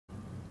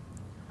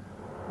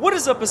What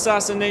is up,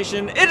 Assassin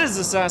Nation? It is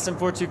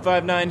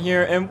Assassin4259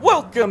 here, and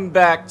welcome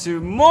back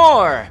to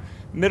more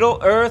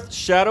Middle-earth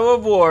Shadow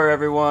of War,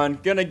 everyone.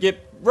 Gonna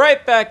get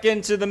right back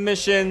into the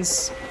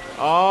missions.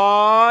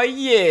 Aw,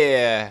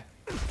 yeah.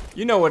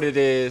 You know what it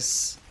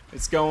is.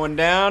 It's going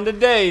down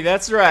today,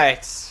 that's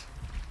right.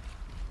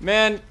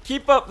 Man,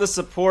 keep up the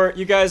support.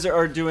 You guys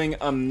are doing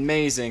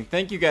amazing.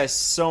 Thank you guys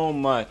so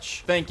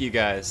much. Thank you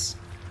guys.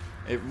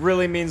 It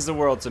really means the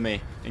world to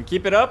me. And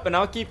keep it up, and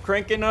I'll keep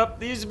cranking up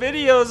these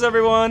videos,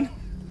 everyone.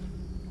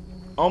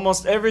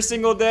 Almost every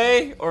single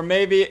day, or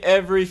maybe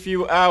every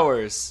few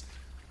hours.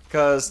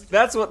 Because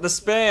that's what the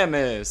spam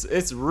is.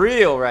 It's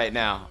real right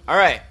now.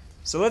 Alright,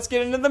 so let's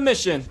get into the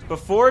mission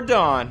before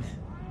dawn.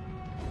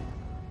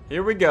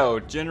 Here we go.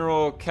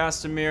 General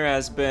Castamir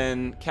has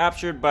been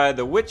captured by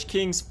the Witch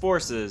King's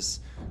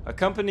forces.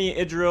 Accompany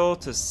Idril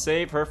to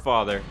save her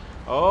father.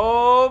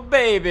 Oh,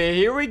 baby,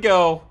 here we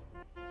go.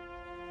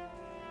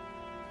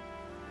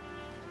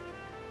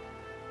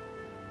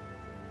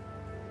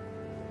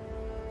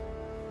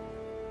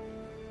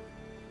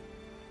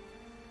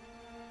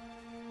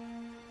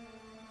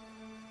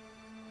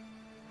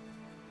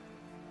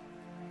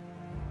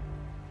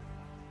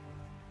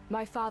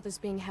 My father's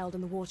being held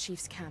in the war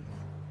chief's camp,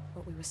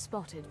 but we were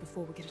spotted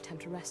before we could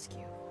attempt a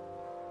rescue.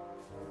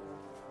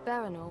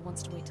 Baranor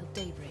wants to wait till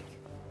daybreak,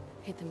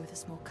 hit them with a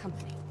small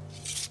company.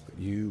 But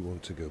you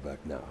want to go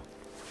back now,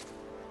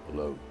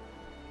 alone.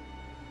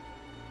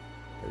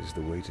 That is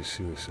the way to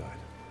suicide.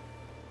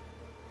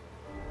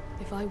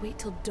 If I wait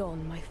till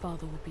dawn, my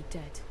father will be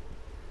dead.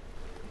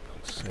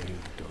 I'm saying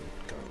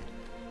don't go.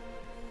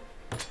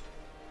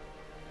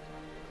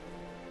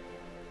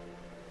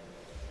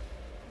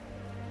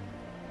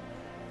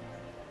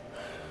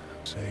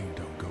 Saying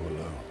don't go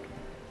alone.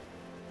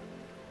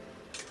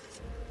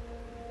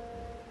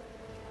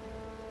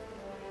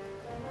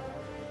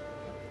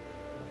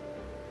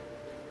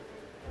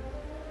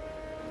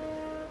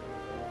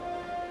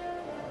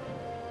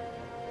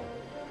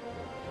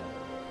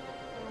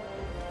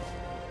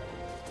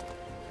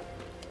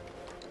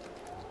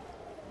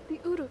 The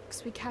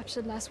Uruks we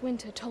captured last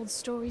winter told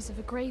stories of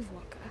a grave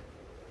walker.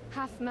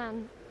 Half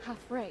man, half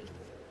wraith.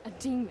 A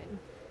demon.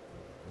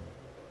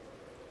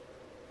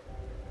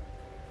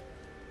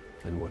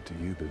 And what do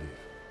you believe?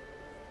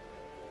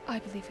 I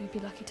believe we'd be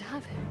lucky to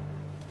have him.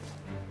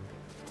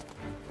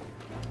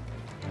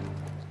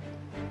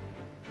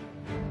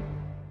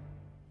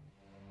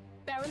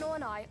 Baranor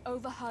and I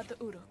overheard the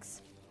Uruks.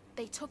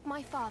 They took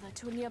my father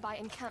to a nearby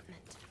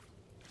encampment.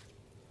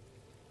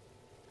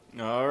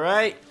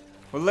 Alright,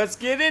 well, let's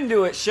get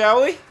into it,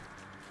 shall we?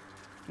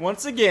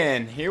 Once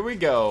again, here we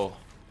go.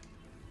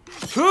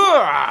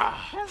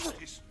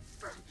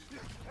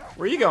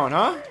 Where you going,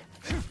 huh?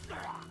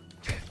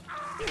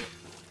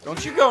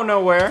 Don't you go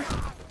nowhere.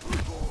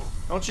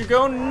 Don't you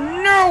go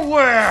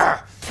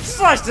nowhere!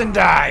 Slice and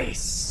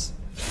dice!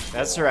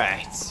 That's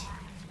right.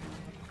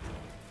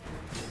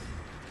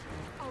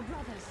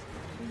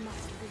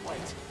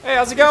 Hey,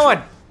 how's it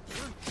going?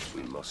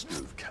 We must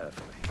move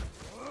carefully.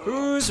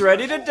 Who's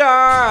ready to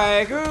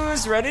die?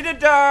 Who's ready to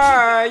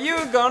die?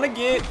 You're gonna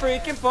get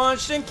freaking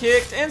punched and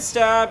kicked and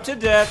stabbed to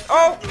death.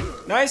 Oh,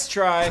 nice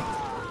try.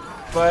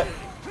 But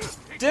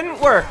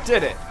didn't work,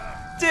 did it?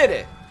 Did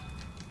it?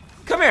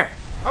 Come here.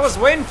 I was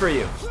waiting for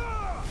you.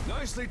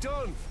 Nicely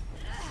done.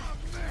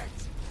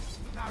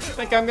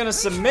 Think I'm gonna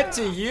submit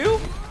to you?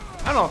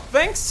 I don't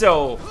think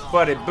so,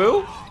 buddy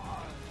boo.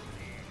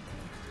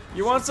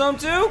 You want some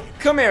too?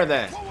 Come here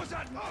then.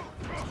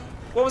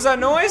 What was that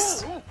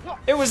noise?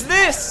 It was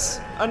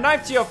this! A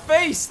knife to your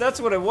face, that's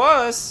what it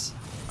was.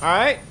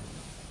 Alright.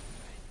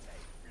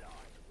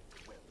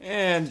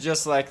 And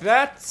just like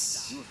that.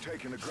 You have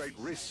taken a great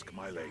risk,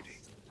 my lady.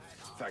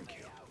 Thank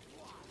you.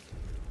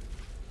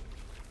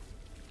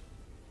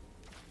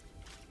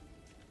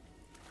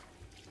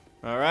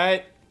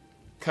 Alright.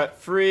 Cut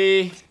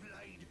free.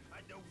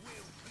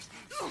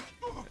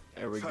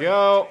 There we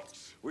go.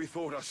 We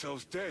thought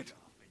ourselves dead.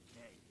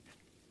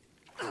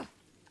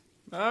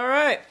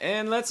 Alright,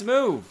 and let's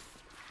move.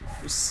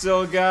 We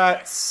still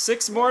got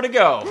 6 more to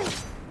go.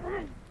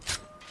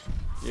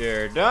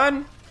 You're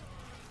done.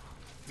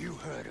 You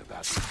heard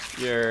about that.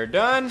 You're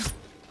done.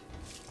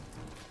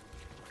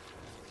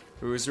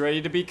 Who's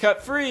ready to be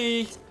cut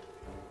free?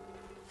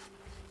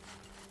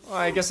 Well,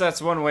 I guess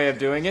that's one way of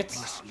doing it.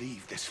 Must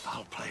leave this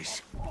foul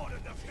place.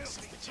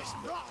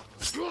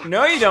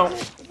 No, you don't.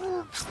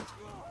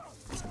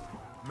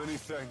 Many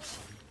thanks.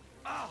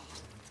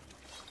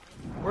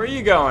 Where are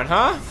you going,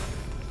 huh?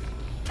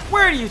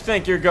 Where do you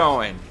think you're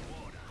going?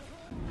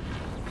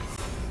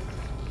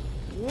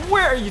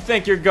 Where do you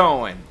think you're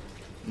going?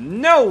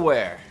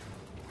 Nowhere.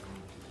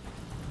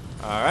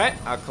 Alright,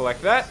 I'll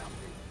collect that.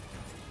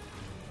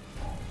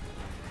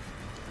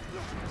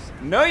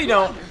 No, you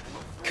don't.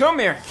 Come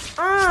here.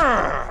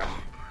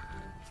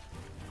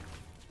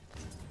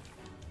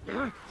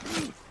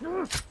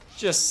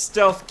 Just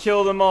stealth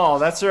kill them all.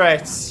 That's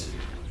right.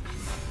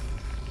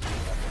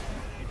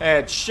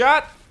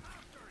 Headshot.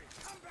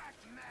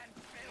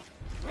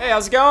 Hey,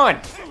 how's it going?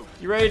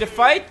 You ready to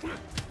fight?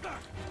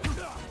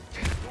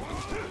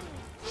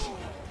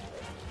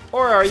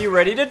 Or are you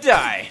ready to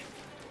die?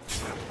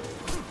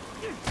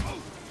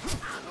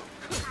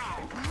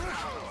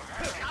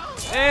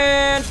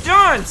 And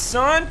done,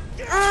 son!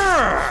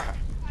 Urgh.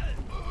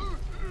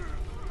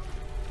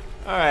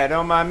 Alright,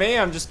 don't mind me,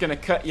 I'm just gonna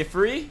cut you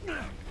free.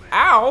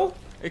 Ow!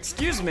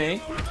 Excuse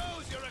me.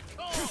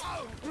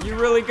 You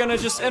really gonna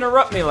just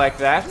interrupt me like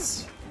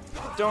that?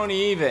 Don't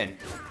even.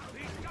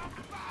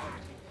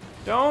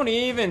 Don't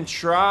even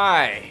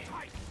try.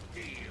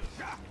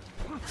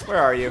 Where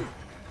are you?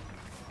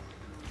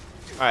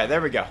 Alright,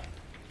 there we go.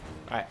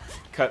 Alright,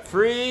 cut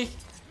free.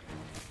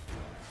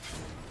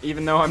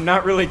 Even though I'm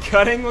not really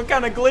cutting? What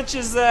kind of glitch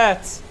is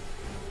that?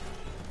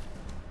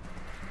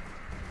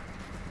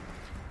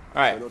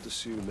 Alright. Not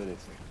assume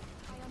anything.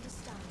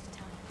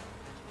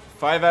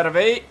 5 out of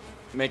 8.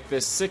 Make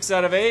this 6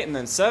 out of 8 and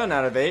then 7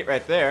 out of 8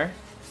 right there.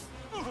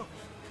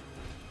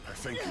 I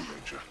thank you,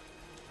 Ranger.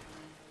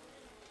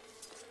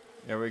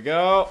 There we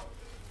go.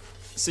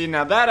 See,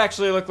 now that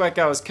actually looked like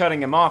I was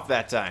cutting him off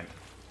that time.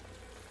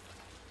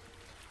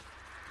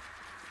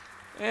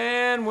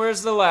 And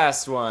where's the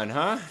last one,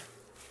 huh?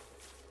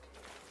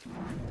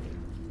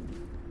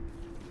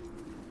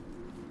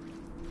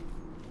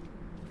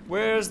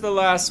 Where's the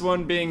last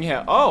one being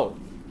hit? Oh,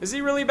 is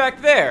he really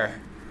back there?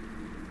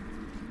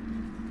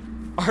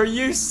 Are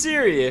you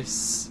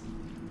serious?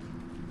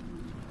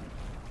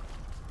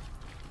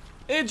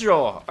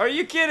 Idril, are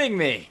you kidding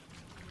me?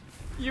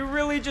 You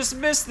really just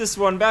missed this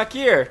one back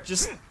here.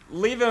 Just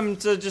leave him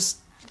to just...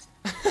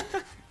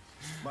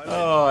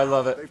 Oh, I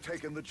love it. They've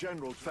taken the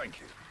general, thank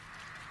you.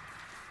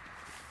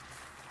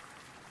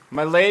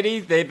 My lady,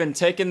 they've been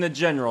taking the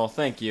general,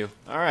 thank you.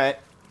 Alright.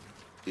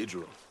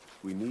 Idril,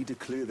 we need to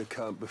clear the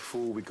camp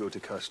before we go to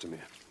Castamere.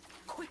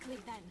 Quickly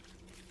then.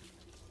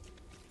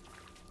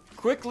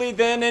 Quickly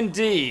then,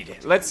 indeed.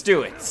 Let's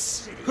do it.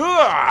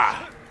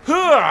 Hooah!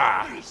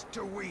 Hooah!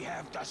 Do we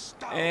have the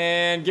stuff?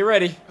 And get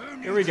ready.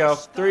 Here we go.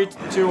 3,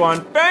 2,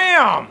 1.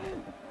 BAM!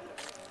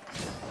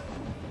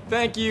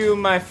 Thank you,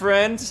 my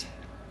friend.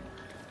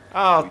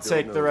 I'll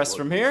take the rest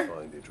from here.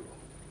 Find Idril.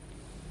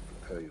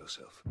 Prepare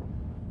yourself.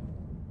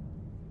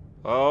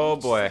 Oh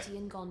boy. Each city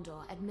in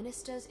Gondor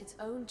administers its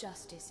own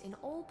justice in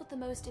all but the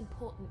most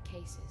important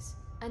cases.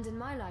 And in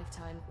my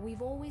lifetime,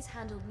 we've always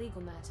handled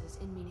legal matters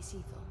in Minas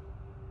Ithil.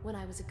 When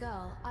I was a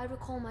girl, I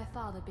recall my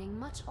father being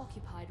much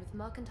occupied with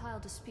mercantile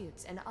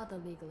disputes and other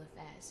legal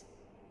affairs.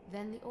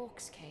 Then the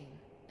orcs came,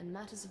 and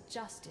matters of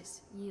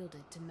justice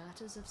yielded to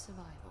matters of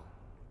survival.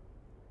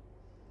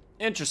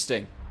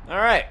 Interesting.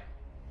 Alright.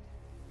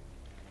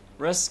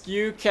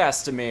 Rescue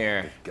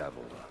Castamere.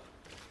 Gavel.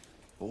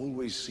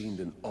 Always seemed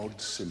an odd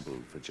symbol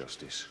for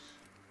justice.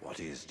 What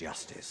is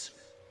justice,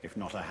 if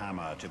not a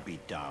hammer to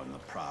beat down the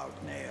proud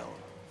nail?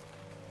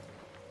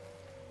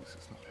 This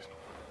is not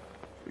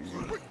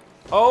it.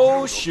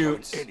 Oh,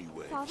 shoot.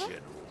 Anywhere, Father?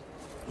 General.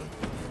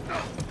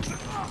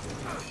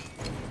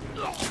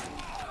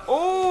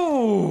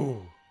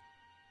 Oh!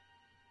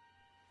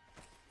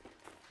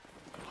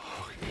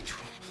 Oh,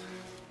 Idril.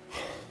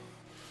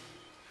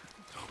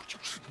 No, you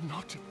should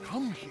not have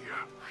come here.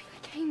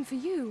 I came for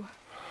you.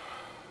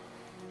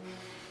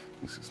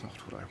 This is not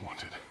what I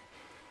wanted.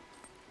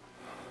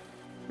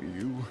 For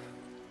you,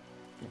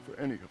 or for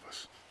any of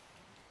us.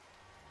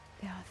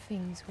 There are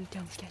things we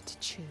don't get to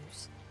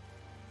choose.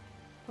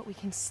 But we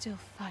can still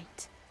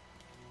fight.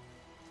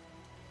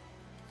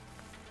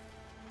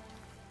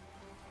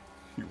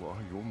 You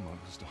are your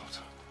mother's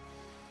daughter.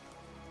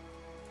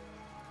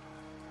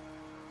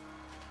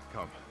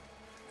 Come.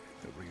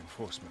 The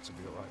reinforcements will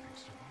be arriving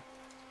soon.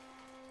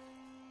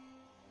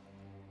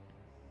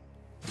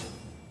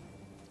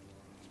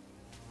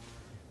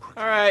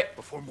 Alright.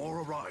 Before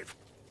more arrive.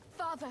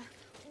 Father,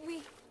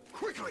 we...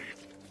 Quickly!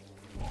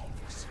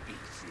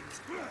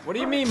 What do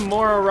you mean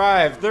more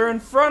arrived? They're in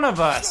front of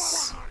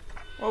us.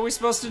 What are we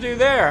supposed to do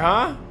there,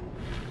 huh?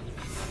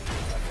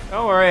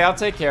 Don't worry, I'll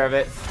take care of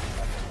it.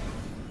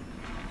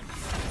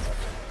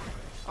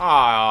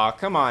 Aw,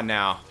 come on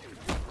now.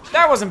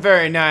 That wasn't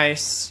very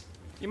nice.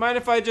 You mind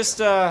if I just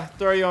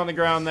throw you on the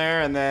ground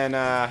there and then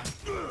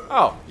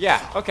oh,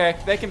 yeah, okay.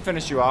 They can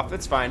finish you off.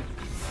 It's fine.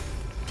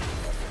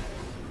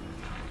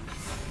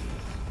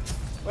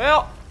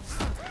 Well,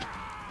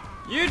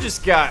 you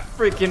just got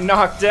freaking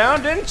knocked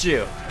down, didn't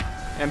you?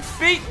 And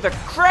beat the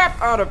crap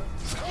out of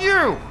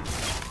you!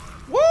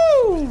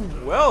 Woo!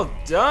 Well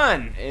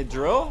done,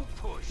 Idril.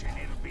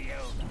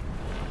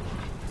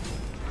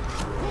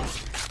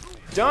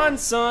 Done,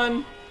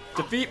 son.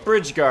 Defeat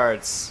bridge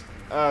guards.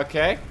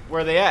 Okay,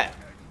 where are they at?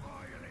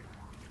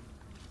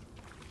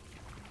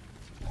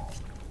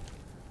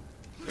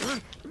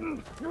 Did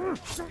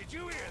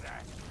you hear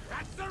that?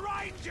 That's the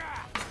Ranger!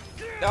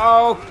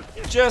 Oh,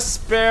 just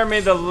spare me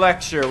the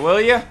lecture, will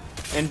you?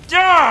 And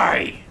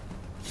die!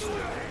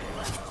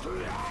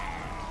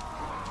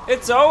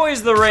 It's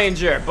always the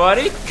Ranger,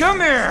 buddy. Come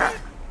here!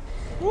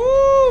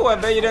 Woo! I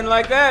bet you didn't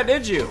like that,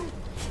 did you?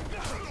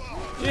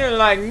 You didn't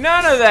like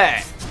none of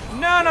that!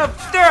 None of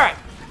that!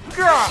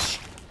 Gosh!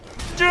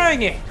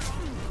 Dang it!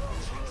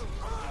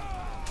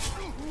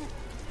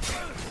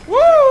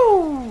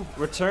 Woo!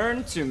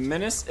 Return to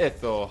Minas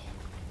Ithil.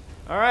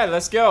 Alright,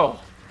 let's go.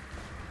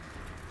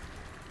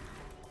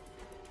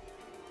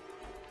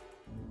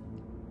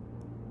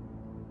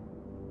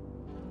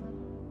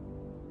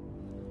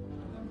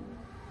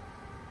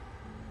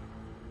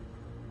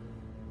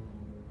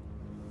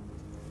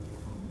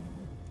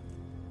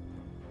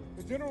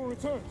 The general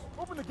returns.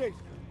 Open the gate.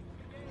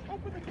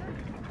 Open the gate.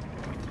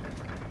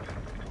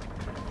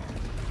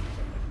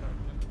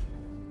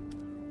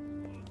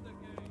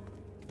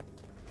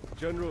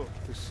 General,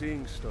 the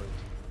Seeing Stone.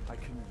 I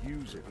can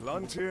use it.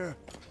 Lantir,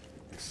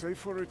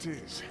 safer it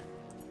is.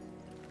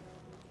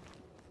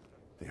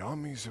 The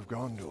armies of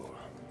Gondor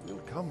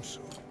will come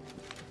soon.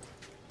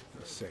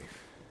 You're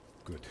safe.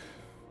 Good.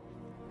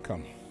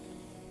 Come.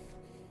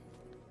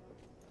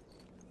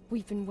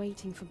 We've been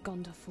waiting for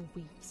Gondor for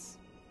weeks.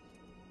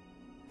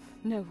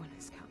 No one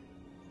has come.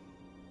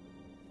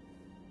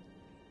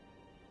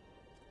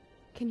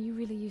 Can you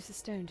really use the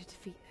stone to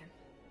defeat them?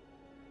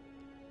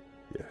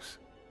 Yes.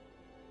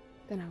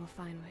 Then I will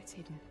find where it's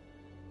hidden.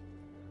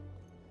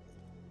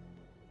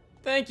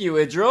 Thank you,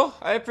 Idril.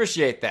 I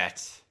appreciate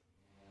that.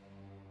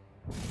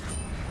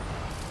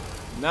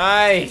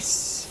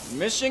 Nice!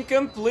 Mission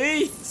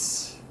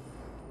complete!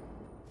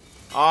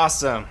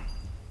 Awesome.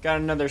 Got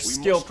another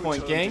skill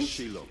point gain.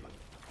 Shelob.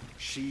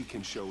 She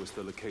can show us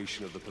the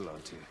location of the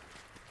Palantir.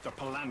 The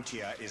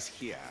Palantir is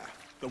here.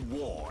 The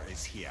war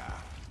is here.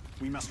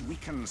 We must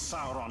weaken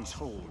Sauron's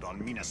hold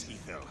on Minas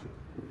Ithil.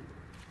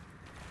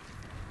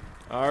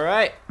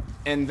 Alright.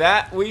 And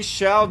that we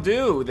shall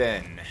do,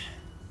 then.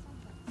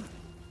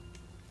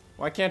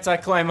 Why can't I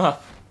climb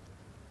up?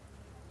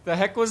 The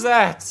heck was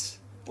that?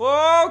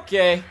 Whoa,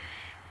 okay.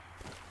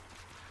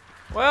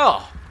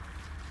 Well.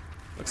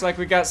 Looks like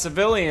we got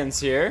civilians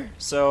here.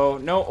 So,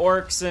 no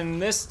orcs in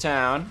this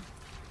town.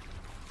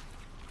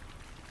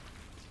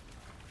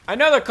 I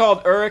know they're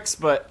called Uruks,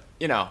 but,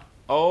 you know.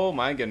 Oh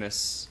my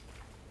goodness.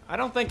 I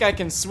don't think I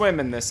can swim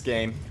in this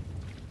game.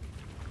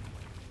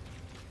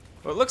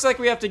 But it looks like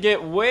we have to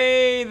get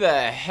way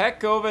the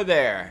heck over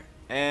there.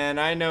 And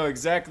I know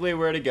exactly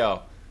where to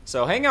go.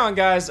 So hang on,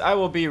 guys. I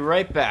will be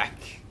right back.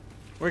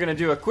 We're going to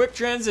do a quick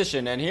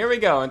transition. And here we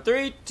go. In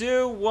 3,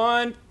 2,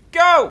 1,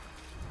 go!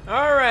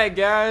 Alright,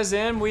 guys.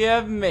 And we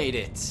have made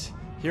it.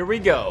 Here we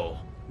go.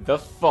 The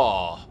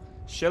Fall.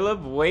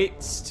 Shelob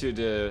waits to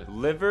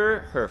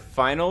deliver her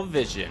final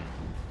vision.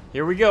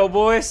 Here we go,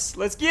 boys.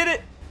 Let's get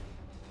it!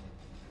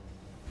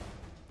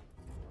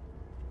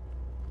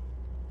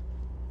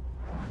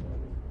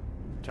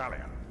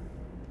 Talion.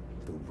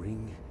 The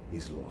ring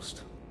is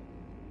lost.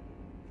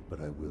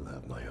 But I will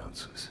have my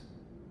answers.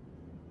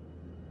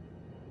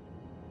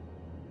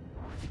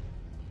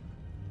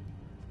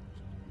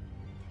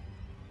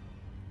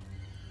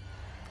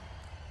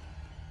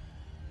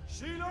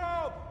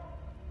 Shelob!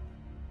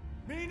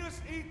 Minas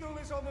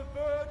Ithil is on the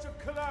verge of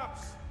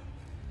collapse.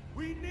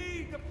 We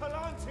need the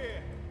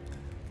Palantir.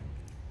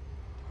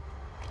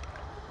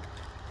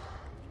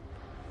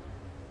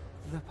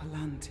 The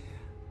Palantir.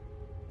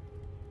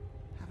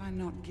 Have I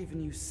not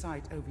given you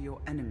sight over your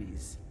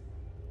enemies?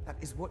 That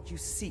is what you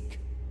seek,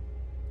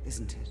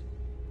 isn't it?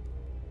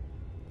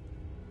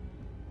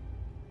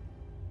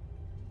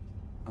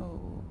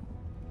 Oh,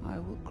 I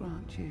will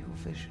grant you your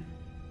vision.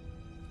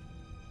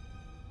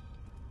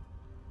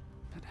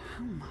 But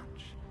how much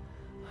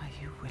are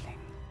you willing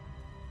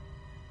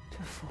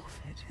to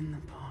forfeit in the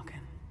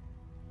bargain?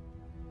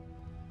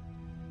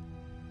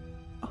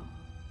 Oh,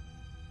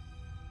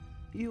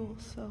 your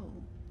soul.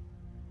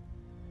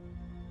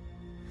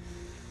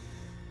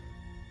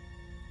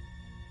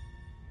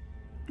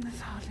 There's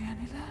hardly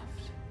any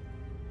left.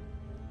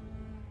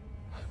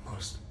 I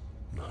must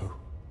know.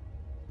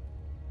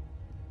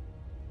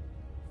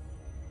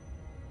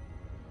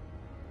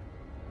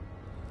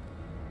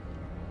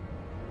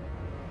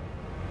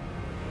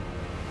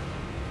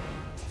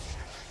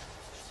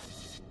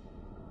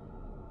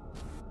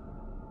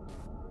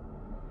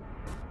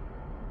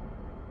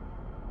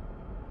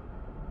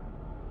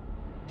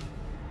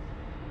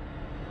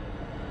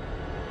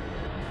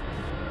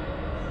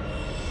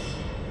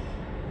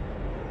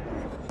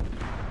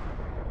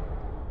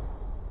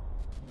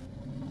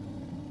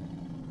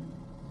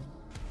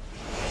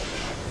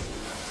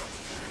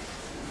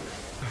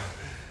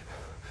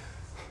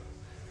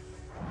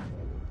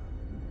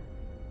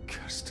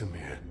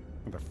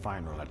 The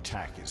final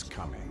attack is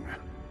coming.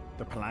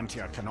 The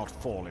Palantir cannot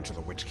fall into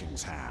the Witch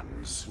King's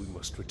hands. We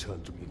must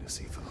return to Minas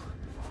Ithil.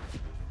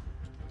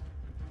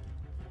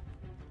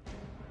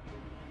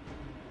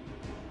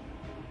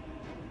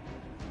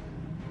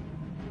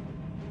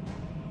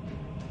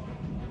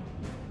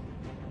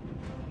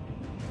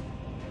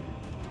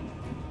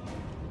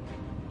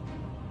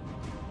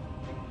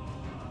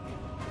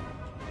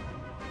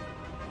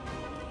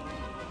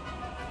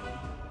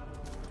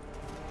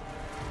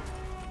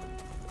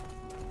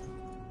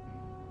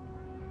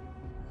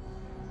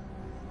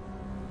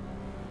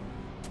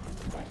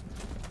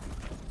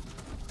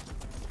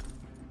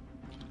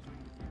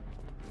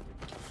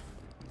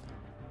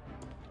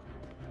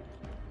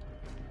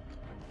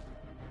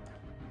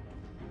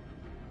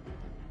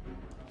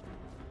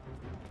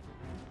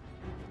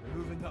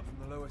 turned up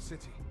from the lower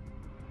city.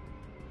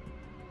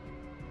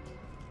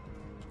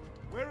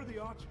 Where are the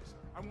archers?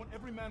 I want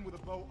every man with a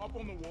bow up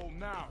on the wall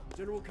now.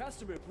 General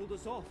Castamere pulled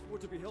us off. We're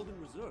to be held in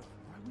reserve.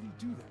 Why would he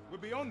do that? We're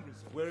beyond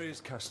reserve. Where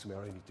is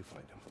Castamere? I need to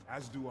find him.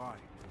 As do I.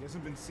 He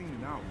hasn't been seen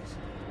in hours.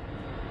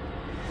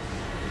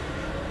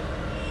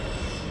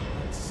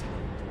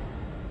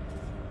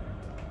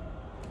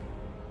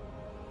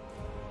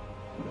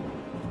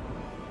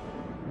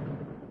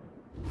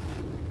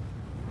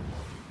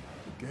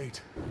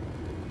 Gate.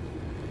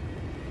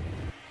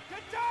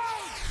 Get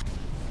down!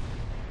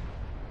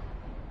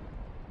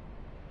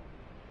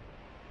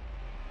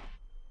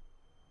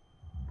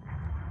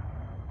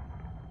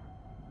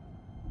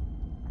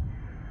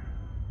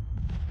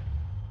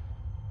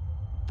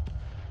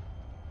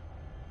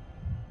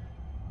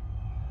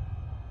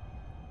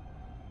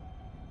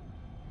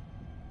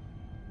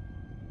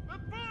 They're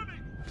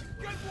burning!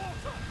 Get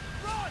water!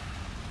 Run!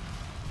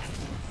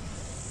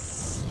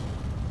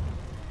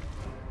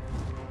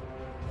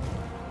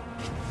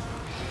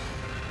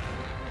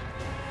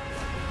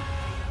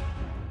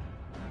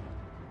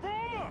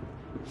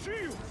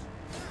 Shields!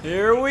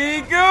 Here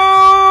we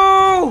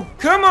go!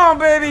 Come on,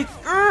 baby!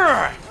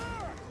 Urgh.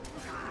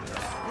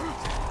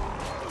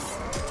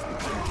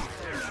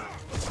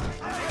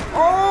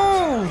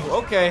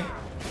 Oh, okay.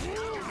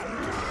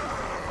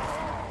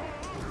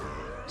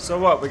 So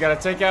what, we gotta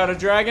take out a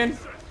dragon?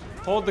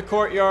 Hold the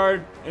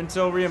courtyard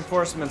until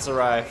reinforcements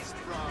arrive.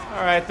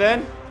 Alright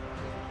then.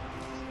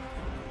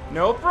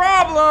 No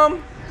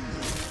problem!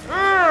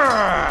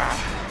 Urgh.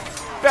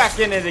 Back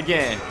in it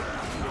again.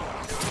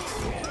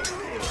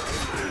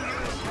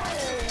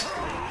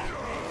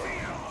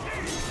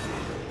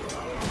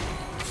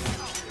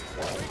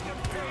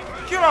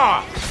 Get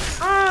off!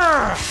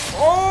 Urgh.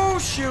 Oh,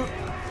 shoot!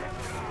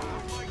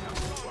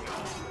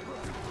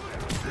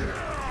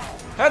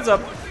 Heads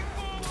up!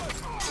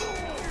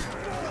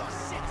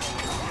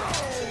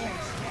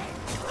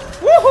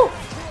 Woohoo!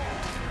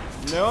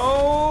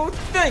 No,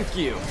 thank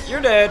you.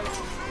 You're dead.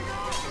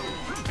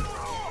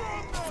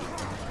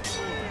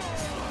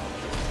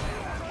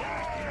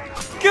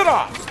 Get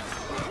off!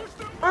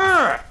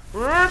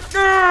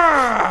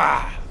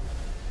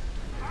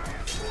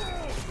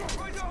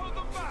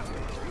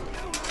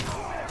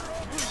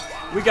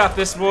 We got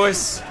this,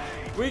 boys.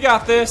 We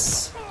got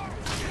this.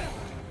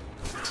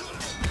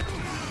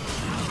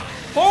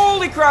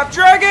 Holy crap,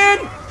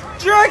 dragon!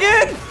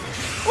 Dragon!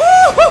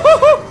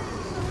 Woo!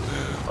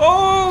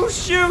 Oh,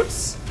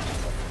 shoots!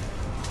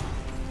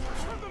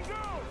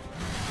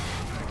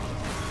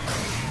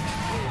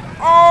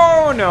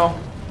 Oh, no.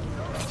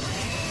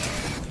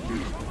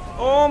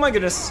 Oh, my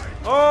goodness.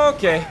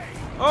 Okay.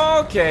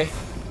 Okay.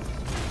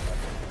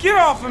 Get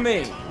off of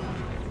me!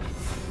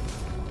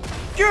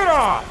 Get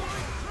off!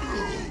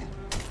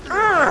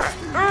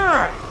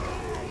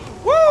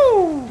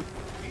 Woo!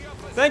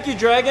 Thank you,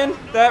 dragon.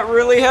 That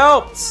really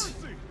helped.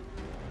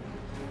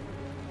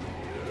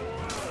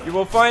 You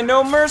will find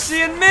no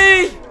mercy in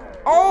me!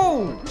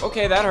 Oh!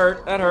 Okay, that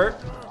hurt. That hurt.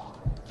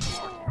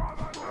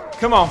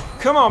 Come on.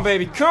 Come on,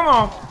 baby. Come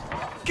on.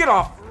 Get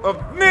off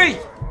of me!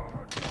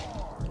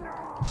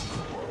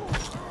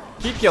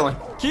 Keep killing.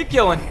 Keep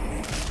killing.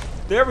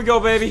 There we go,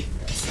 baby.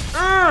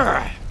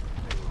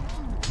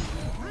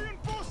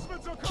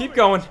 Keep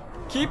going.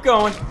 Keep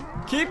going.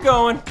 Keep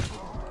going.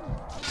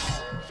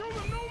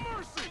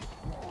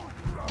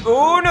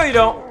 Oh, no, you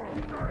don't.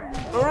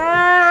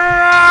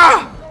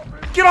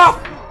 Get off!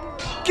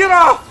 Get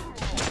off!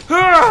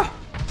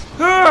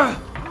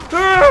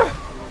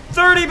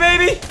 30,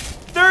 baby!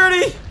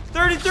 30!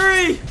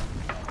 33!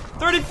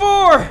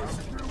 34!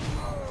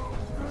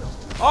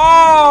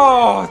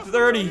 Oh!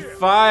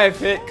 35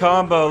 hit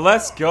combo.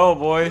 Let's go,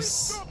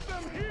 boys.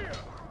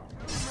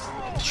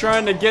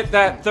 Trying to get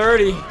that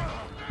 30.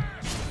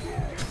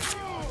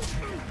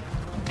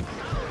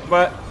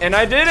 And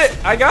I did it!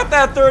 I got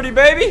that 30,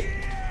 baby!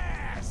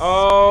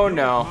 Oh,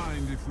 no.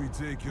 Mind if we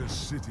take your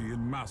city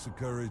and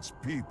massacre its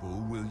people,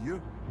 will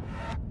you?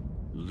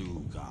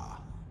 Luga.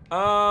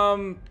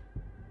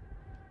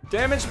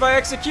 Damaged by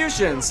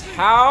executions.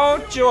 How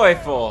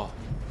joyful.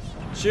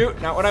 Shoot,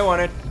 not what I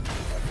wanted.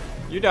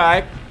 You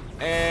die.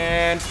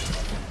 And...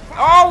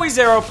 oh, he's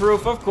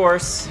arrow-proof, of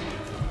course.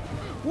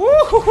 Woo!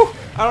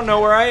 I don't know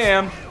where I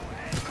am.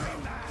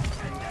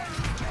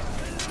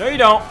 No, you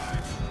don't.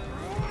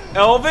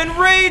 Elven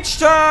Rage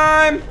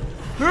time!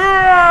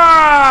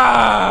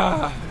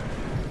 Hurrah!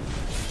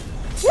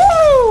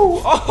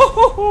 Woo!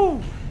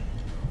 Oh!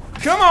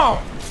 Come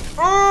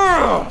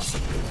on!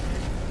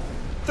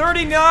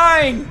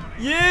 39!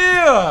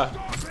 Yeah!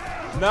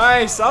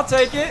 Nice, I'll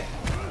take it.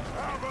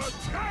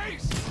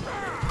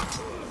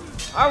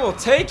 I will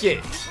take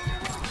it.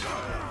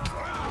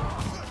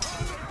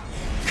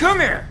 Come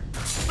here!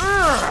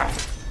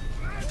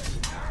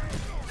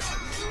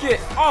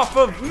 Get off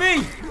of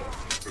me!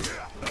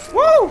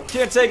 Woo!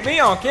 Can't take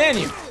me on, can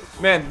you?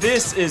 Man,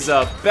 this is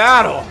a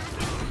battle.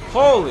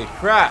 Holy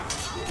crap.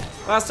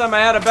 Last time I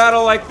had a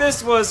battle like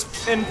this was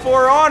in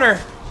For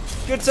Honor.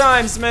 Good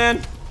times,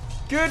 man.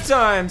 Good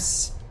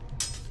times.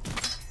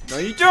 No,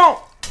 you don't.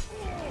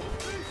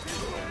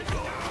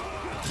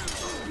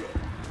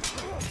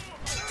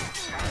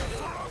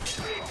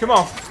 Come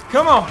on.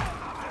 Come on.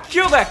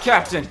 Kill that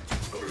captain.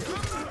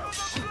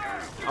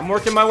 I'm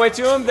working my way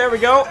to him. There we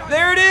go.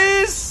 There it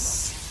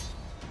is.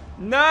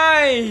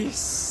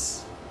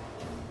 Nice.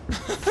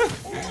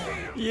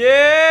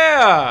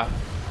 Yeah.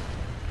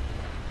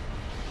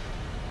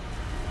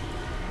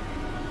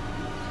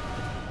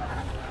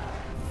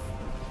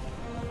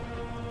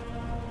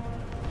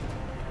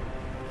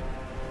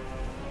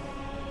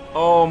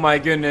 Oh my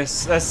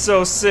goodness, that's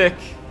so sick.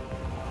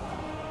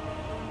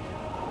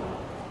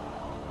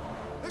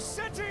 The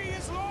city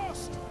is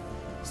lost!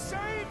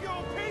 Save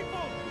your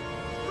people!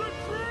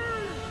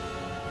 Retreat!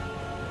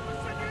 The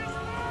city is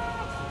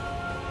lost!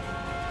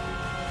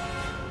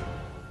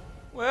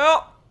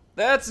 Well,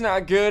 that's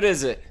not good,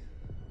 is it?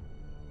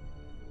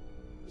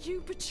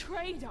 You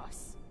betrayed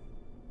us.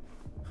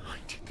 I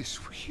did this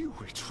for you,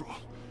 Idril.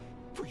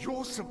 For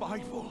your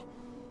survival.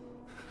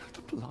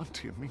 The blood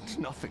here means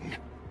nothing.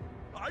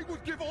 I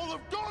would give all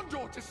of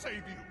Gondor to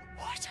save you!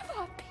 What of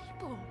our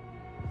people?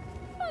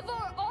 Of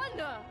our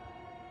honor?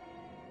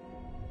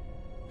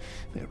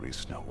 There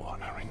is no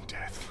honor in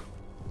death.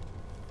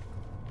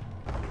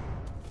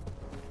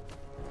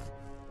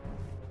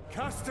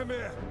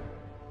 Castamir!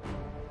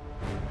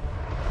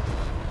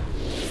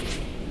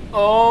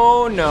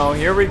 Oh no,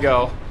 here we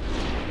go.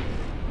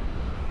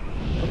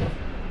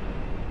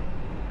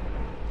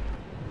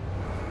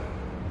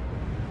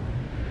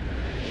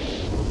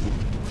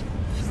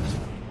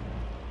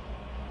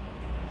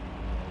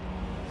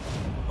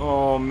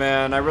 Oh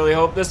man, I really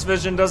hope this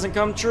vision doesn't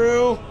come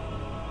true.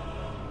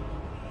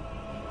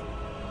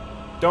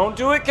 Don't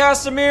do it,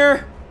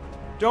 Castamir!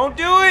 Don't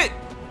do it!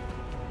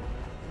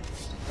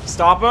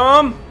 Stop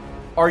him!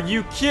 Are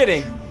you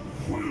kidding?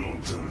 Will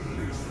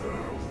deliver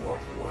what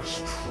was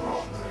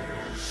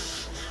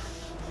promised.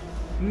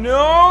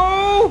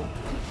 No!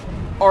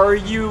 Are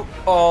you...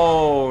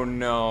 Oh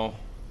no.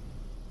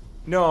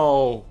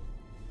 No.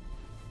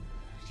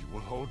 You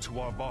will hold to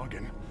our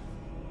bargain.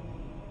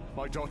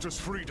 My daughter's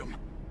freedom.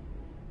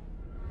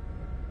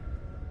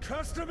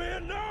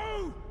 Castamir,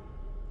 no!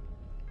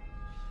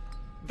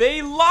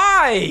 They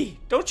lie!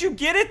 Don't you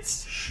get it?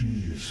 She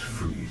is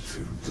free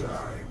to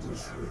die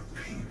with her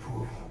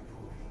people.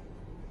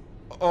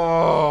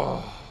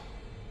 Oh.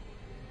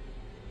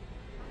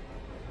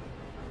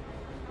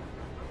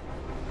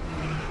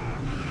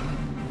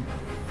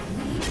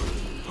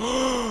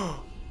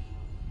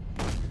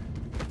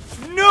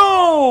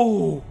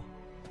 No!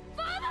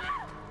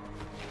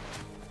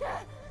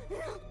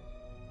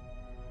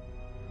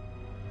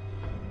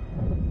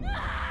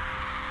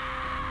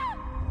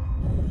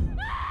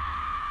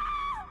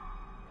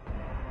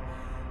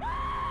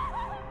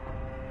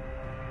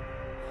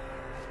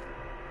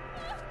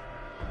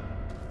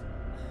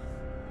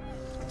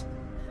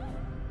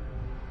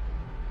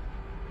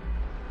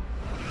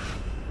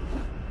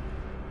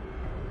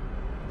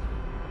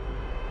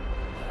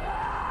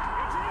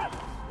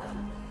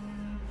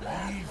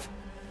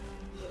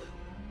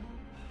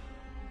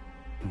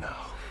 No.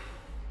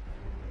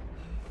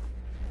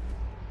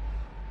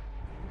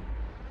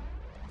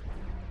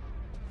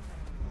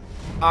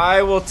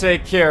 I will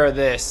take care of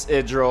this,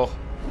 Idril.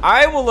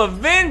 I will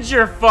avenge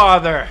your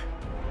father!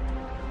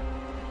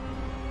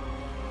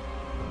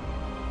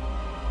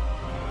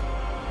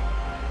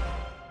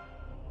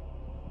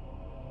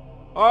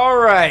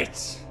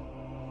 Alright.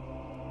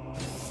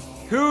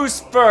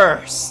 Who's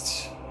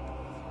first?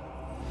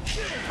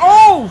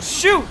 Oh,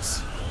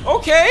 shoot!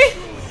 Okay.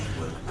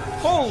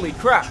 Holy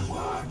crap.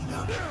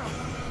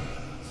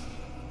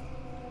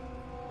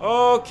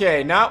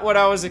 Okay, not what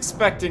I was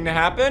expecting to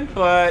happen,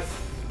 but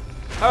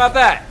how about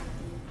that?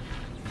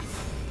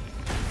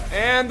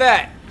 And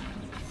that.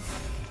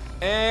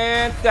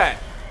 And that.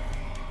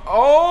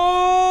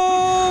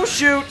 Oh,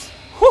 shoot.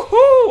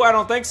 Woohoo! I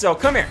don't think so.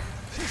 Come here.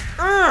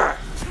 Urgh.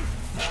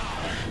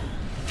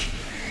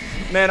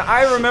 Man,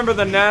 I remember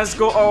the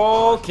Nazgûl.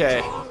 Oh,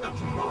 okay.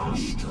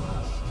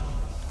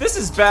 This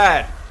is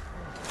bad.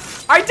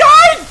 I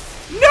died!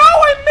 No,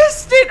 I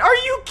missed it! Are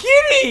you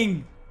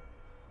kidding?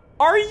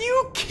 Are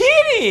you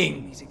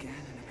kidding?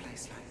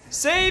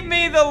 Save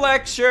me the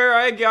lecture.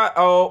 I got...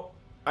 Oh,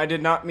 I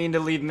did not mean to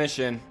leave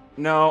mission.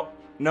 No,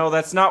 no,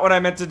 that's not what I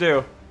meant to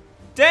do.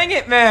 Dang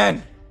it,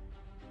 man!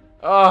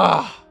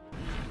 Ugh.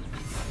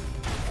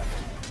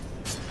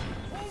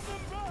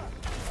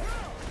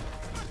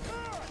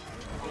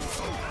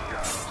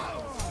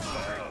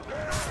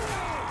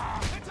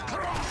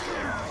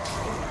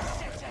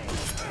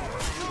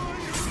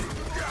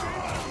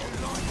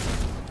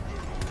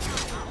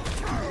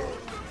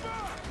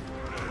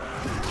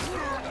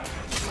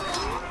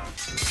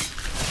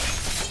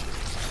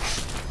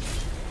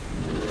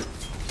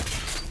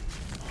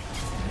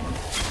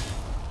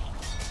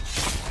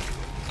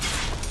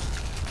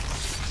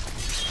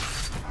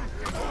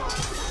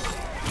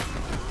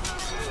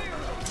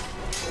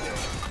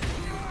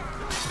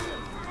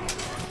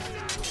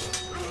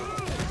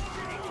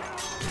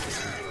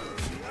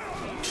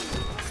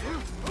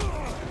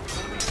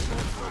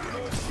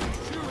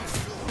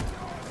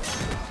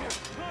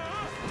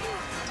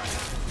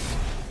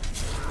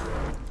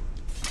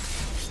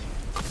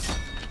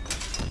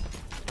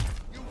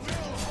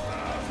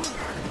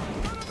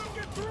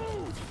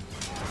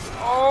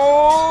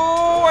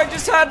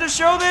 just had to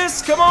show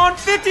this. Come on,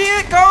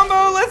 50-hit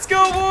combo. Let's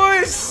go,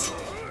 boys.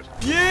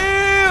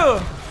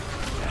 Yeah.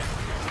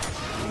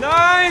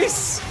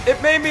 Nice.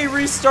 It made me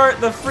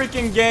restart the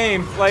freaking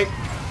game. Like,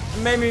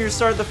 it made me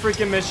restart the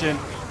freaking mission.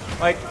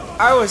 Like,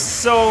 I was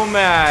so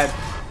mad.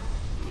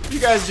 You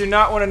guys do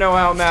not want to know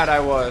how mad I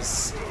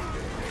was.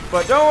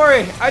 But don't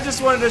worry, I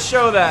just wanted to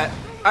show that.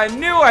 I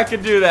knew I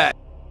could do that.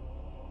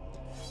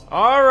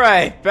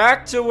 Alright,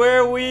 back to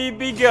where we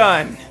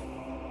begun.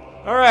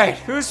 Alright,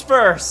 who's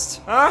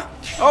first? Huh?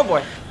 Oh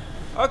boy.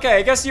 Okay,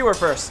 I guess you were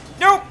first.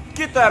 Nope,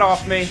 get that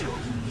off me.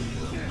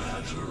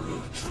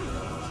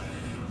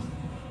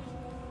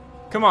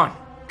 Come on,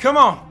 come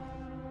on.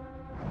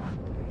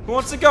 Who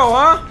wants to go,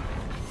 huh?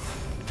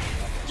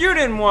 You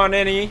didn't want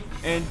any,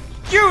 and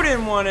you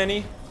didn't want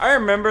any. I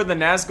remember the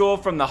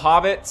Nazgûl from the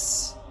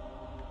Hobbits.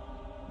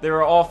 They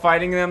were all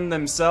fighting them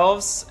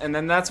themselves, and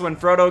then that's when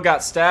Frodo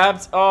got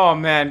stabbed. Oh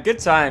man, good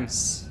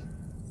times.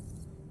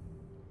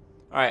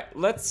 Alright,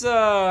 let's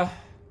unlock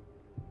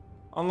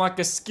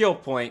a skill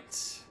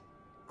point.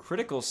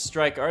 Critical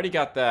strike, already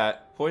got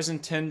that. Poison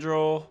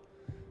tendril.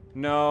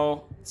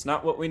 No, it's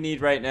not what we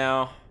need right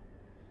now.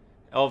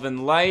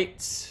 Elven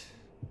light.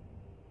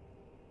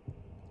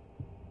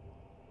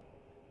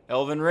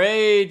 Elven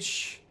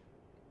rage.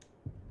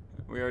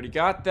 We already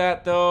got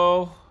that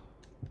though.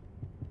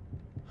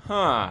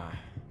 Huh.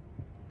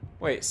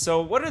 Wait,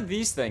 so what do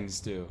these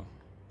things do?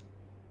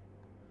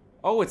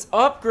 Oh, it's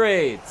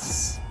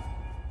upgrades.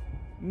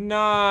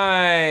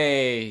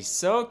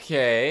 Nice.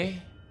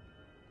 Okay.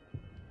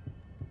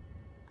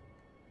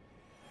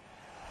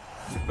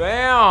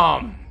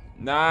 Bam.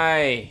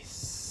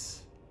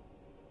 Nice.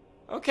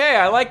 Okay,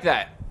 I like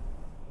that.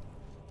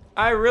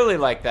 I really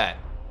like that.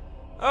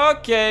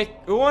 Okay,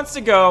 who wants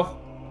to go?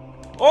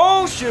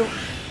 Oh, shoot.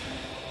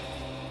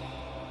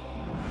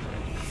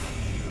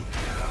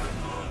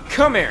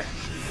 Come here.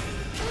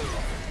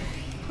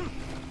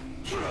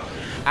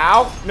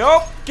 Ow.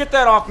 Nope. Get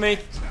that off me.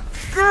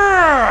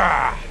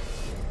 Grrr!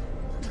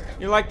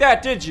 You like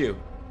that, did you?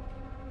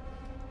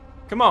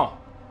 Come on.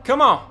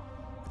 Come on.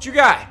 What you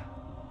got?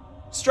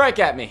 Strike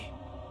at me.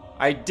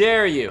 I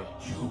dare you.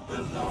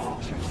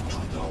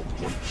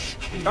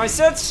 I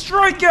said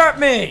strike at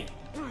me!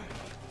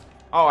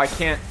 Oh, I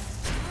can't.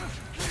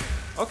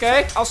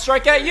 Okay, I'll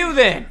strike at you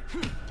then.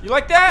 You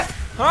like that?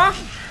 Huh?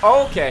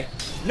 Oh, okay.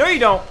 No, you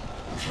don't.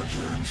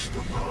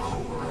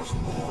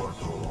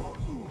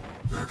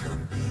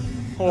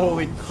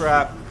 Holy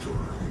crap.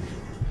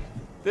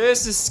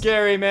 This is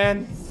scary,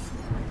 man.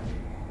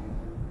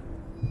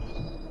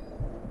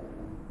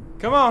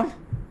 Come on.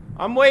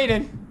 I'm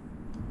waiting.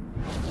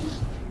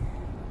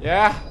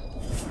 Yeah.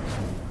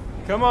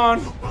 Come on.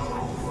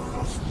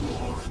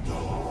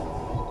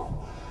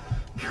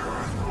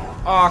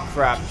 Oh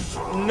crap.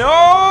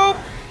 Nope.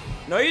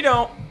 No, you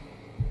don't.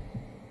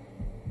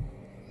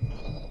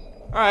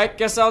 Alright,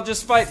 guess I'll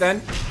just fight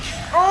then.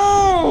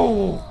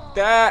 Oh!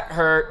 That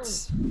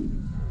hurts.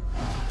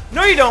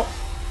 No, you don't.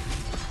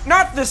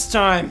 Not this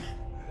time.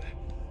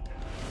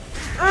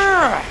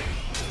 Urgh.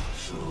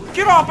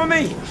 Get off of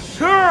me.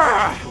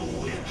 Urgh.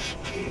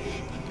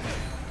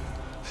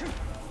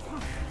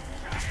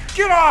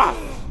 Get off.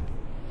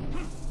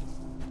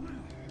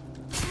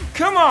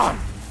 Come on.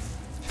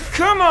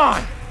 Come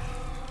on.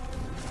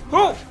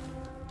 Oh.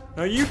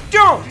 No, you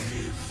don't.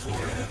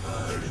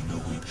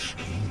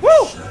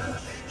 Woo.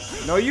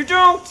 No, you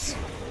don't.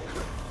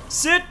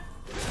 Sit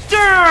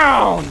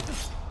down.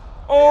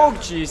 Oh,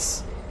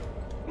 jeez.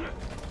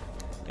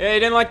 Yeah, you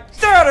didn't like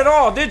that at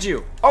all, did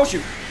you? Oh,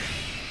 shoot.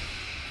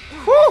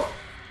 Whew.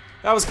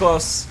 That was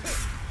close.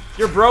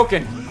 You're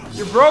broken.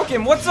 You're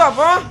broken. What's up,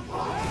 huh?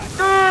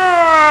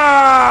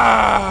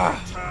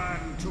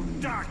 Turn to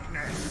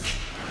darkness.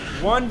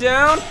 One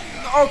down.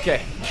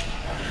 Okay.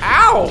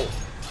 Ow.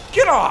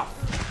 Get off.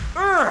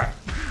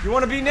 You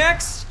want to be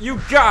next? You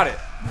got it.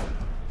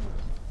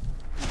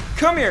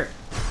 Come here.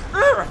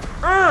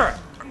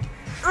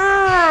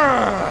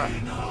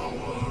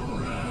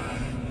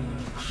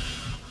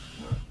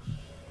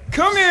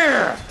 Come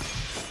here.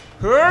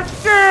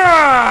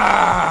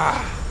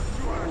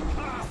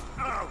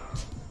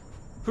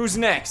 Who's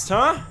next,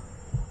 huh?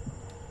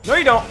 No,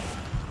 you don't.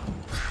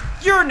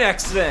 You're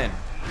next then.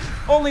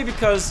 Only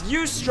because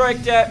you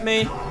striked at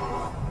me.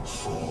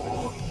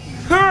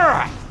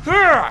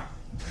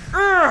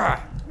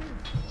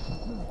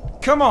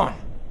 Come on.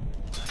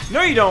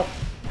 No, you don't.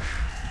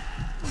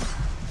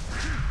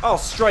 I'll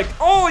strike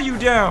all you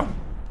down.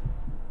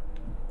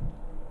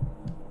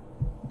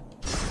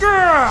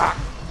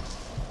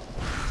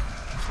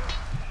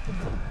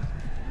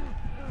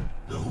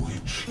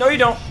 No, you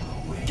don't.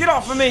 Get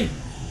off of me.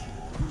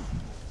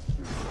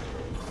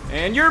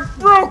 And you're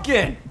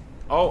broken.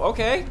 Oh,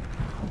 okay.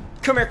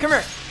 Come here, come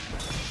here.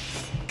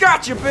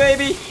 Gotcha,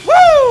 baby.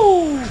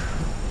 Woo!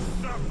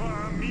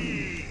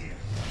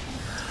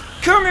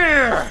 Come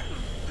here.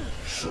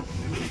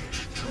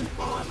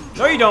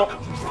 No, you don't.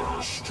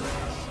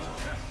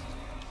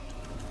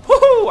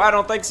 Woohoo! I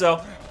don't think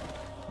so.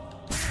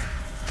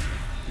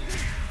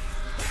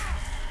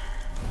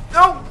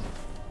 No.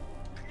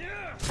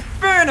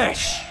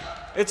 Banish!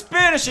 It's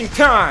banishing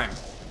time!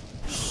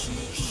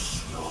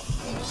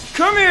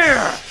 Come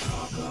here!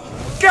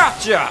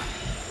 Gotcha!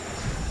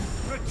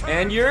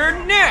 And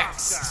you're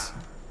next!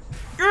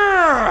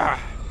 Urgh!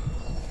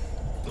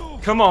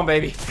 Come on,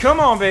 baby. Come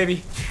on,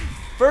 baby.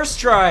 First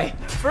try.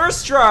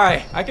 First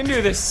try. I can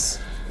do this.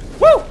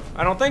 Woo!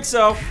 I don't think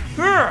so.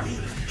 Come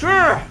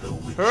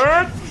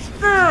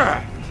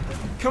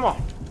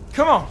on.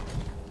 Come on.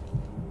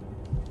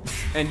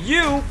 And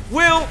you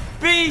will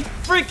be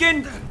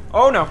freaking...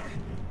 Oh, no.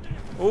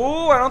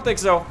 Oh, I don't think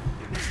so.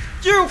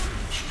 You!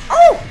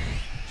 Oh!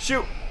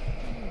 Shoot.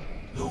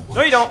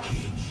 No, you don't.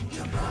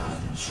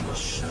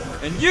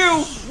 And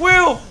you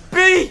will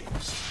be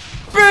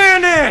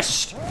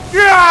banished!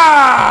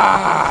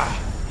 Yeah!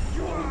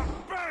 You are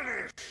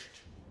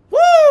banished!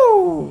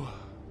 Woo!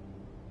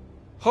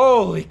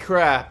 Holy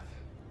crap.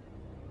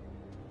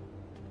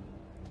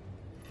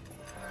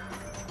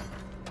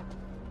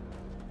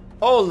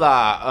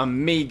 Hola,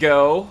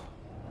 amigo.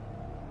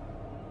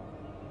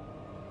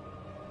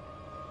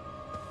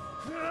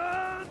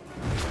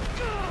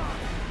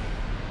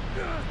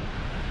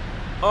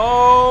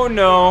 Oh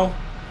no.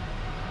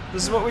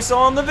 This is what we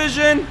saw in the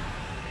vision.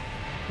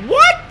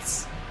 What?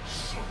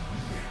 Submit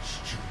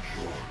to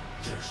your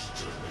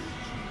destiny.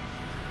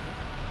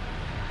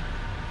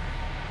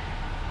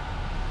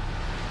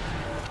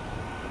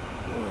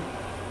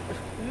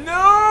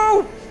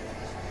 No!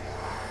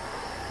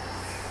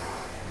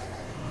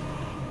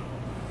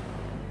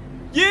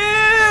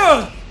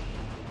 Yeah!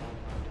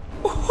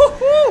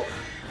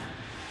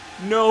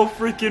 No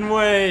freaking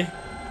way.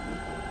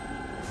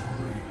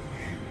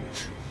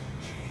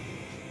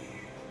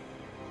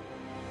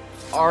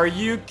 Are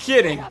you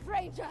kidding?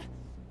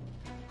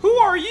 Who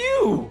are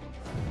you?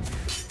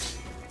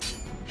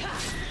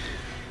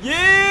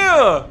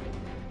 Yeah!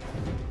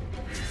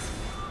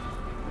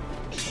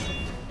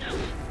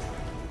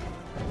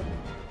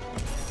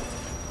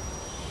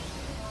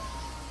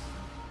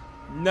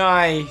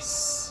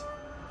 Nice.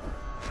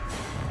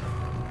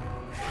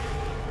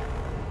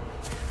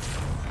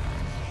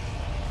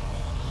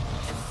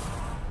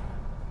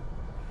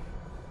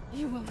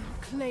 You will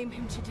not claim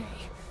him today.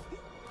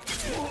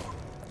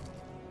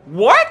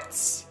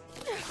 What?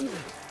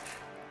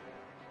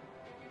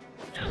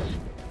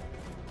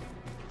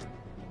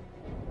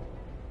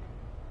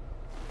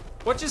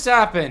 What just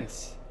happened?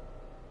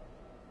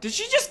 Did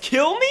she just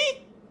kill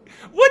me?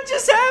 What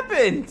just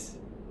happened?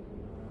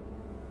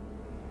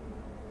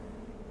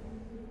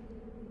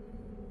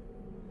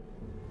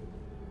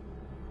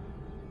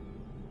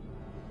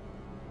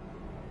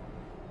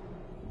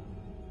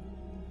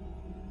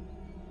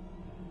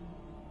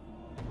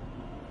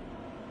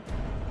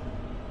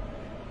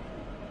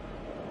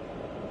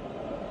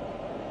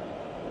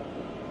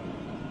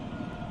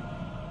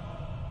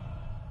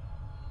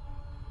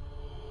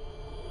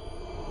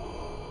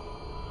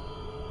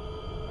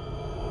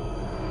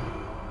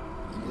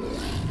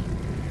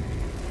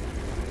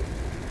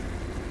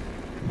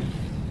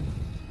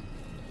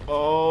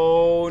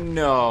 Oh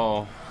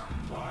no.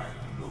 My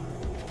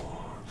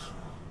lord,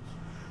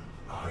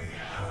 I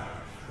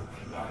have the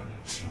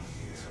Palantir,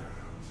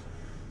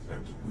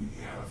 and we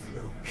have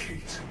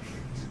located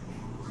the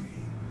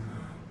ring.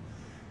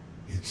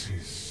 It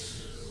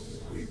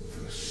is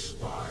with the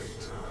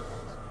spider.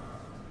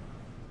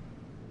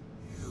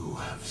 You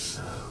have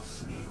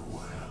served me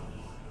well.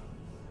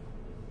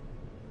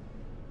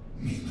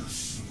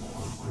 Nemesis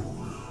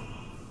System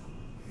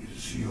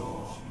is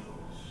yours.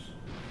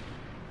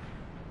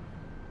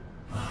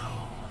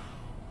 Now,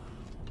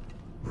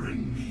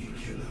 bring me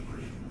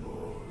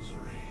Celebrimbor's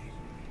ring.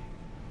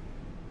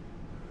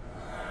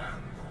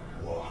 And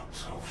what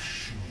of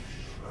Shira?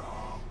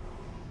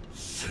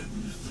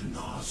 Send the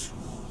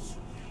Nazgûl.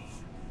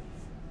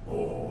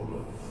 All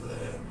of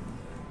them.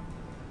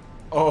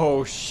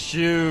 Oh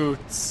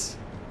shoot.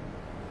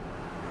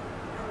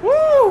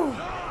 Woo!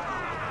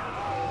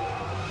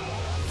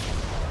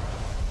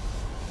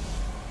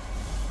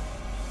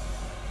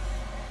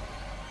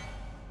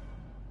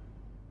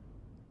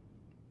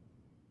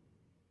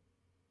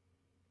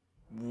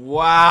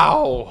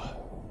 Wow.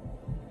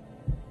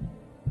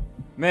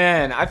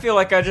 Man, I feel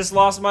like I just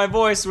lost my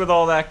voice with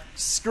all that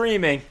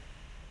screaming.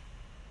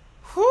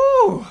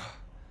 Whew.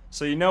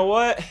 So you know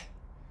what?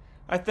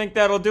 I think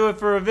that'll do it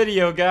for a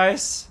video,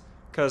 guys.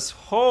 'Cause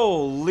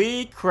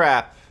holy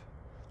crap.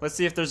 Let's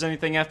see if there's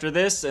anything after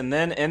this and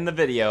then end the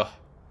video.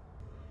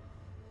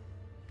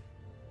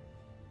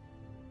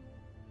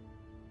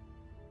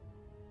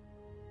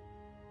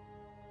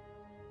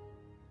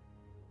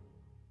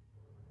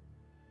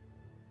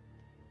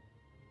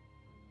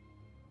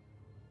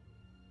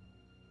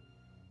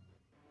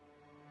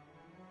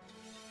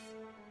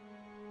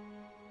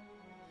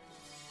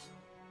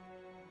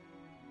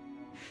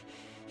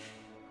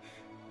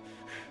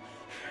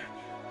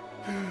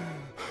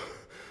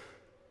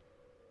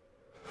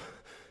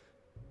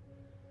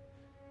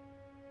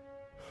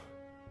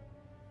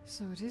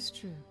 So it is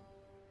true.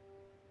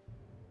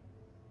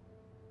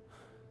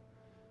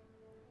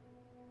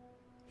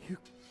 You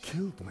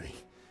killed me.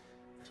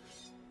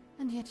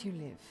 And yet you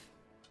live.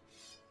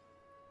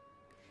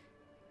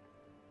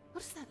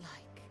 What is that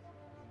like?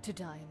 To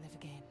die and live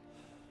again?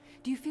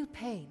 Do you feel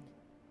pain?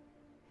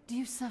 Do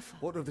you suffer?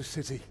 What of the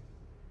city?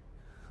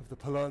 Of the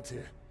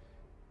Palantir?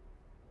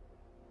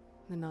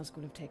 The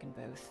Nazgûl have taken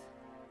both.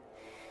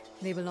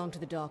 They belong to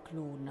the Dark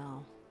Lord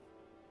now.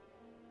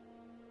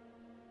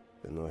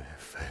 Then I have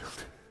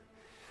failed.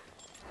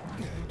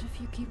 What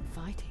if you keep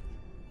fighting?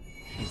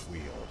 He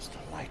wields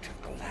the light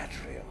of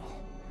Galadriel.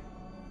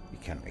 We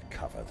can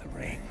recover the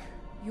ring.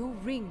 Your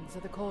rings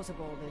are the cause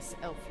of all this,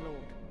 Elf Lord.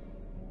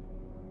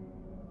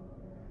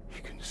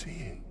 You can see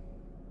him.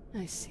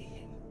 I see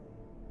him.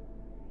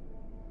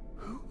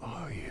 Who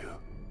are you?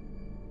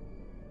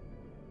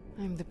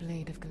 I'm the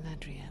Blade of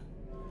Galadriel.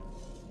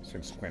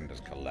 Since when does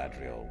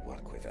Galadriel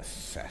work with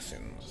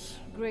assassins?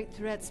 Great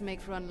threats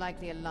make for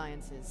unlikely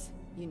alliances.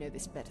 You know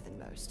this better than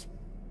most.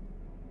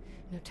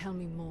 Now tell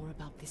me more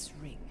about this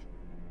ring.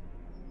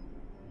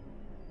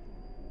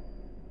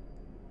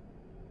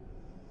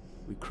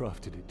 We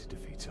crafted it to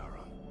defeat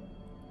Sauron.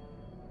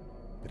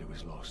 But it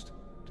was lost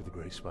to the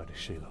Grey Spider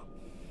Shelob.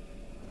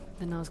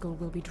 The Nazgûl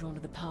will be drawn to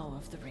the power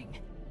of the ring.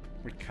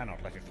 We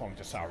cannot let it fall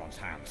into Sauron's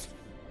hands.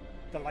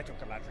 The light of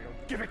Galadriel,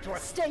 give it to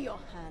us! Stay your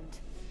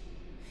hand!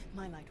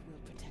 My light will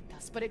protect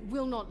us, but it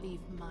will not leave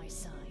my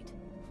side.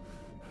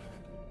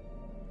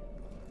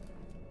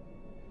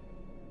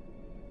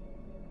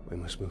 We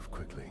must move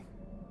quickly.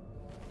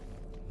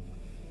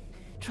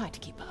 Try to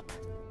keep up.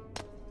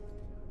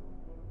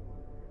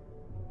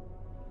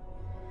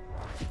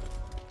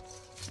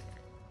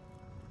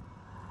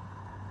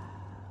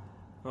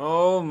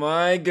 Oh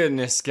my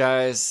goodness,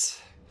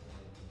 guys.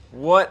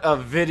 What a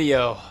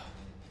video.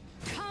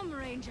 Come,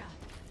 Ranger.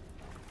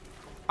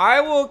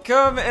 I will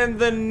come in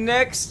the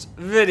next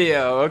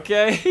video,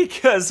 okay?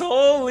 Because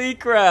holy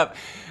crap.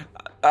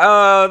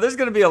 There's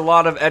gonna be a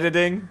lot of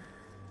editing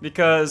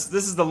because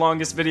this is the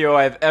longest video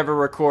I've ever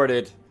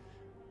recorded.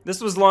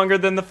 This was longer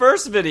than the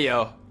first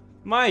video.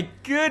 My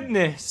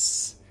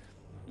goodness.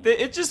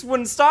 It just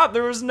wouldn't stop.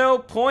 There was no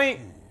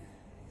point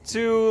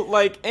to,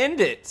 like,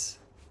 end it.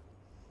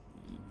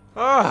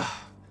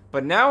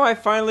 But now I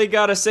finally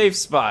got a safe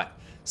spot.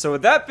 So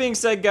with that being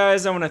said,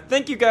 guys, I want to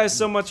thank you guys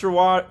so much for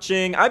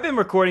watching. I've been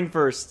recording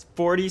for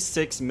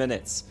 46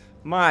 minutes.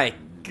 My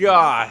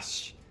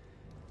gosh.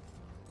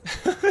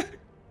 That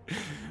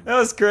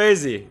was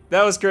crazy.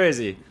 That was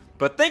crazy.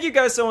 But thank you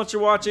guys so much for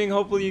watching.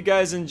 Hopefully you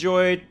guys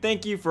enjoyed.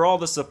 Thank you for all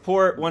the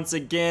support once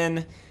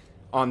again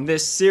on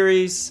this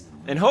series.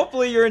 And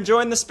hopefully you're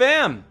enjoying the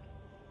spam.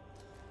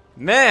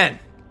 Man,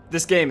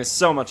 this game is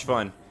so much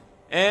fun.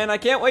 And I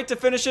can't wait to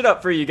finish it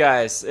up for you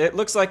guys. It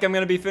looks like I'm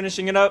going to be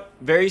finishing it up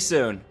very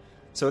soon.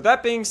 So with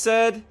that being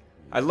said,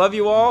 I love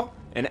you all.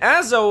 And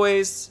as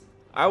always,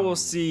 I will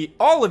see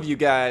all of you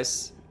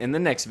guys in the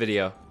next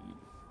video.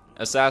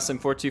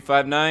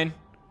 Assassin4259,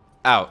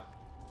 out.